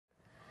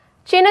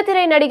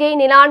சின்னத்திரை நடிகை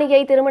நிலானியை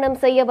திருமணம்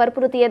செய்ய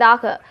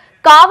வற்புறுத்தியதாக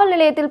காவல்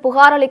நிலையத்தில்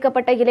புகார்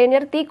அளிக்கப்பட்ட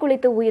இளைஞர்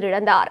தீக்குளித்து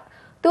உயிரிழந்தார்.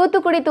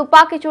 தூத்துக்குடி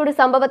துப்பாக்கிச்சூடு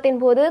சம்பவத்தின்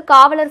போது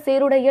காவலர்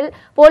சீருடையில்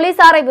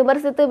போலீசாரை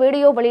விமர்சித்து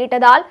வீடியோ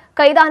வெளியிட்டதால்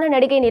கைதான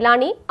நடிகை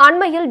நிலானி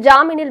அண்மையில்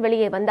ஜாமீனில்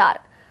வெளியே வந்தார்.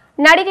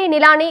 நடிகை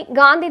நிலானி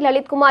காந்தி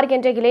லலித்குமார்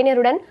என்ற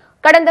இளைஞருடன்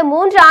கடந்த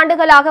 3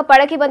 ஆண்டுகளாக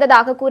பழகி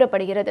வந்ததாக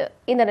கூறப்படுகிறது.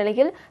 இந்த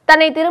நிலையில்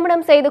தன்னை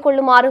திருமணம் செய்து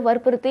கொள்ளுமாறு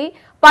வற்புறுத்தி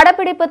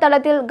படப்பிடிப்பு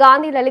தளத்தில்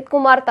காந்தி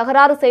லலித்குமார்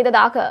தகராறு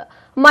செய்ததாக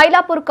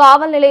மயிலாப்பூர்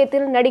காவல்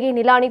நிலையத்தில் நடிகை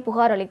நிலானி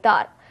புகார்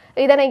அளித்தார்.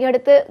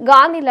 இதனையடுத்து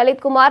காந்தி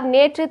லலித்குமார்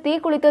நேற்று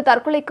தீக்குளித்து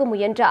தற்கொலைக்கு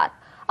முயன்றார்.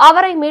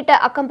 அவரை மீட்ட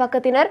அக்கம்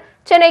பக்கத்தினர்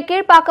சென்னை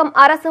கீழ்ப்பாக்கம்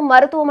அரசு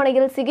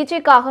மருத்துவமனையில்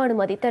சிகிச்சைக்காக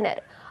அனுமதித்தனர்.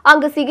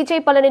 அங்கு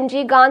சிகிச்சை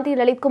பலனின்றி காந்தி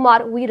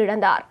லலித்குமார்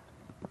உயிரிழந்தார்.